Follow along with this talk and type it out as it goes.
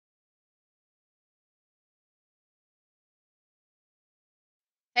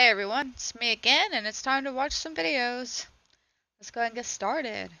Hey everyone, it's me again, and it's time to watch some videos. Let's go ahead and get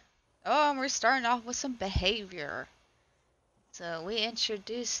started. Oh, and we're starting off with some behavior. So we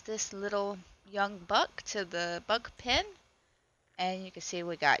introduced this little young buck to the buck pen, and you can see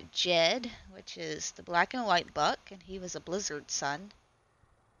we got Jed, which is the black and white buck, and he was a Blizzard son,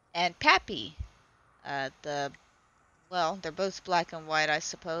 and Pappy, they're both black and white, I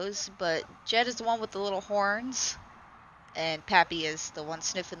suppose, but Jed is the one with the little horns, and Pappy is the one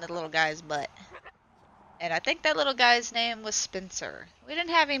sniffing the little guy's butt. And I think that little guy's name was Spencer. We didn't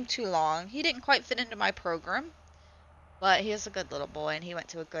have him too long. He didn't quite fit into my program, but he was a good little boy, and he went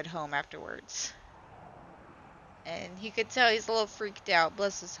to a good home afterwards. And you could tell he's a little freaked out,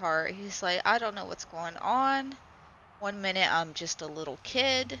 bless his heart. He's like, I don't know what's going on. One minute I'm just a little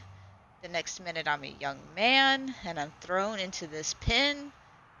kid. The next minute I'm a young man, and I'm thrown into this pen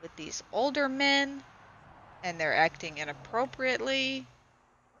with these older men, and they're acting inappropriately.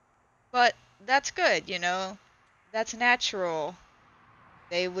 But that's good, you know? That's natural.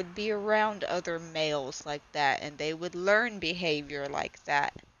 They would be around other males like that, and they would learn behavior like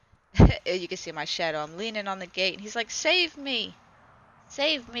that. You can see my shadow. I'm leaning on the gate, and he's like, "Save me!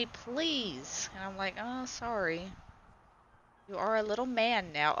 Save me, please!" And I'm like, "Oh, sorry. You are a little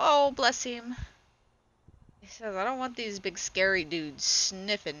man now." Oh, bless him. He says, "I don't want these big scary dudes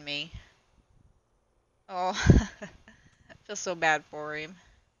sniffing me." Oh, I feel so bad for him.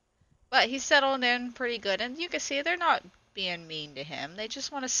 But he's settled in pretty good, and you can see they're not being mean to him. They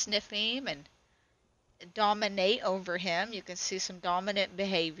just want to sniff him and dominate over him. You can see some dominant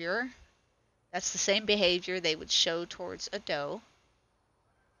behavior. That's the same behavior they would show towards a doe.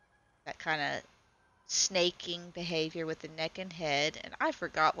 That kind of snaking behavior with the neck and head. And I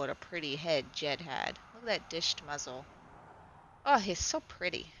forgot what a pretty head Jed had. Look at that dished muzzle. Oh, he's so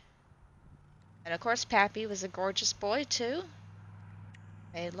pretty. And of course, Pappy was a gorgeous boy too.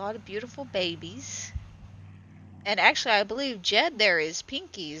 Made a lot of beautiful babies. And actually, I believe Jed there is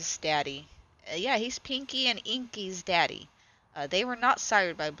Pinky's daddy. Yeah, he's Pinky and Inky's daddy. They were not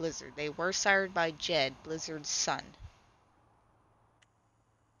sired by Blizzard. They were sired by Jed, Blizzard's son.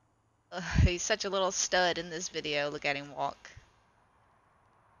 He's such a little stud in this video. Look at him walk.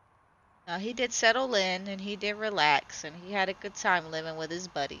 Now, he did settle in, and he did relax, and he had a good time living with his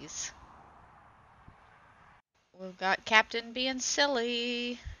buddies. We've got Captain being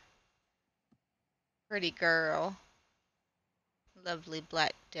silly. Pretty girl. Lovely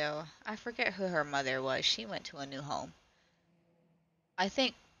black doe. I forget who her mother was. She went to a new home. I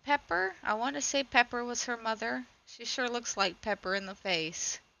think Pepper. I want to say Pepper was her mother. She sure looks like Pepper in the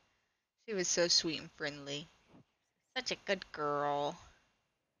face. She was so sweet and friendly. Such a good girl.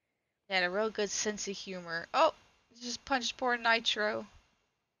 She had a real good sense of humor. Oh, just punched poor Nitro.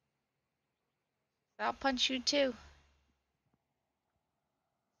 I'll punch you too.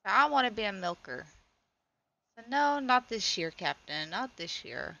 I want to be a milker. So no, not this year, Captain. Not this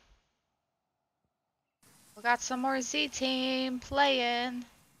year. We got some more Z-Team playing.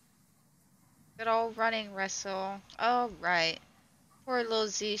 Good old running wrestle. Oh, right. Poor little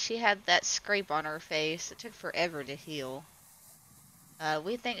Z, she had that scrape on her face. It took forever to heal.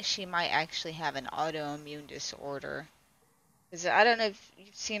 We think she might actually have an autoimmune disorder. Because I don't know if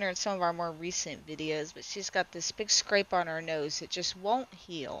you've seen her in some of our more recent videos, but she's got this big scrape on her nose. It just won't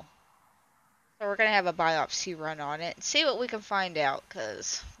heal. So we're going to have a biopsy run on it and see what we can find out,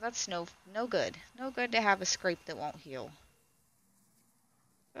 because that's no good. No good to have a scrape that won't heal.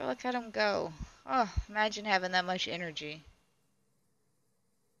 But look at him go. Oh, imagine having that much energy.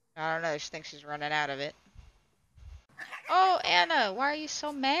 I don't know, she thinks she's running out of it. Oh, Anna, why are you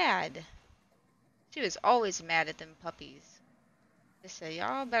so mad? She was always mad at them puppies. They said,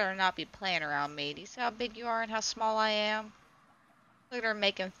 y'all better not be playing around me. Do you see how big you are and how small I am? Look at her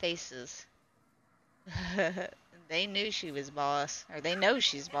making faces. They knew she was boss. Or they know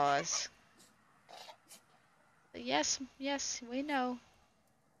she's boss. But yes, yes, we know.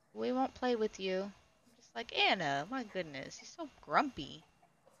 We won't play with you. I'm just like, Anna, my goodness, you're so grumpy.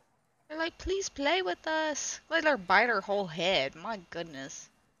 They're like, please play with us. Let her bite her whole head. My goodness.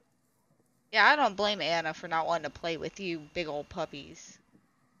 Yeah, I don't blame Anna for not wanting to play with you big old puppies.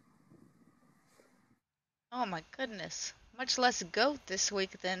 Oh my goodness. Much less goat this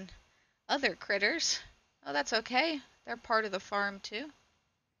week than other critters. Oh, that's okay. They're part of the farm too.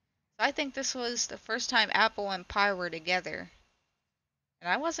 So I think this was the first time Apple and Pie were together.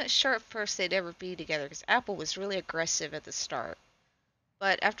 And I wasn't sure at first they'd ever be together because Apple was really aggressive at the start.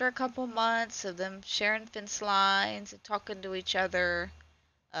 But after a couple months of them sharing fence lines and talking to each other,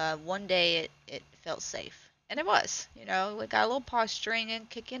 one day it felt safe. And it was. You know, we got a little posturing and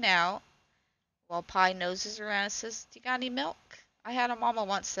kicking out while Pie noses around and says, "Do you got any milk?" I had a mama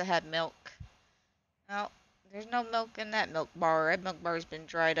once that had milk. Well, there's no milk in that milk bar. That milk bar's been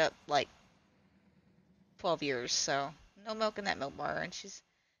dried up like 12 years, so no milk in that milk bar. And she's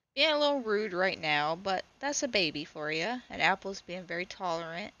being a little rude right now, but that's a baby for you. And Apple's being very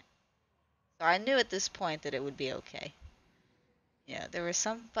tolerant. So I knew at this point that it would be okay. Yeah, there was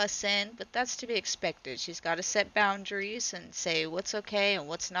some fussing, but that's to be expected. She's got to set boundaries and say what's okay and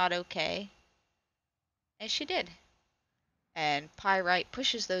what's not okay. And she did. And Pyrite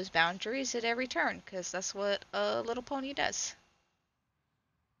pushes those boundaries at every turn, because that's what a little pony does.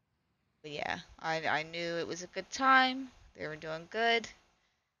 But yeah, I knew it was a good time. They were doing good.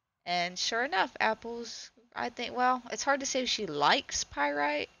 And sure enough, Apple's, I think, well, it's hard to say if she likes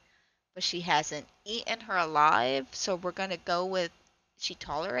Pyrite, but she hasn't eaten her alive, so we're going to go with she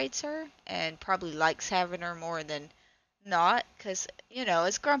tolerates her and probably likes having her more than not, because, you know,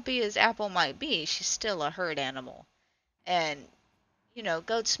 as grumpy as Apple might be, she's still a herd animal. And, you know,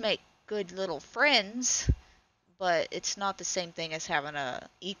 goats make good little friends, but it's not the same thing as having a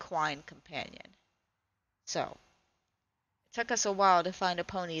equine companion. So, it took us a while to find a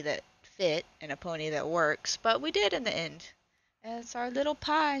pony that fit and a pony that works, but we did in the end. And it's our little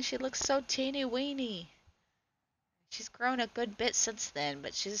pie. She looks so teeny weeny. She's grown a good bit since then,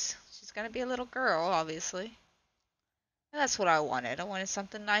 but she's gonna be a little girl, obviously. And that's what I wanted. I wanted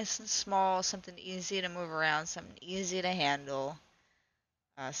something nice and small, something easy to move around, something easy to handle,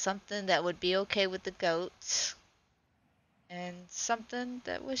 something that would be okay with the goats, and something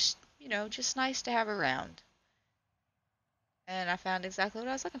that was, you know, just nice to have around. And I found exactly what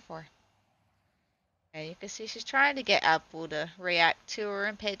I was looking for. And you can see she's trying to get Apple to react to her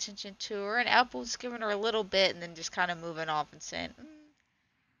and pay attention to her, and Apple's giving her a little bit and then just kind of moving off and saying,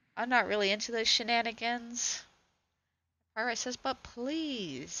 I'm not really into those shenanigans. Pirate says, but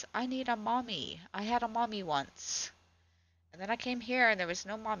please, I need a mommy. I had a mommy once. And then I came here and there was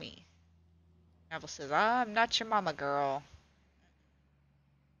no mommy. Apple says, I'm not your mama, girl.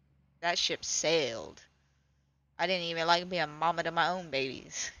 That ship sailed. I didn't even like being a mama to my own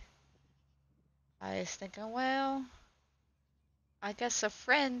babies. I was thinking, well, I guess a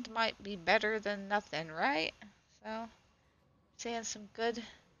friend might be better than nothing, right? So, seeing some good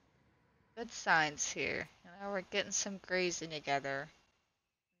signs here. You know, we're getting some grazing together.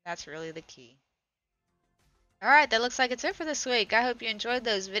 That's really the key. Alright, that looks like it's it for this week. I hope you enjoyed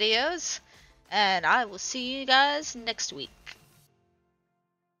those videos, and I will see you guys next week.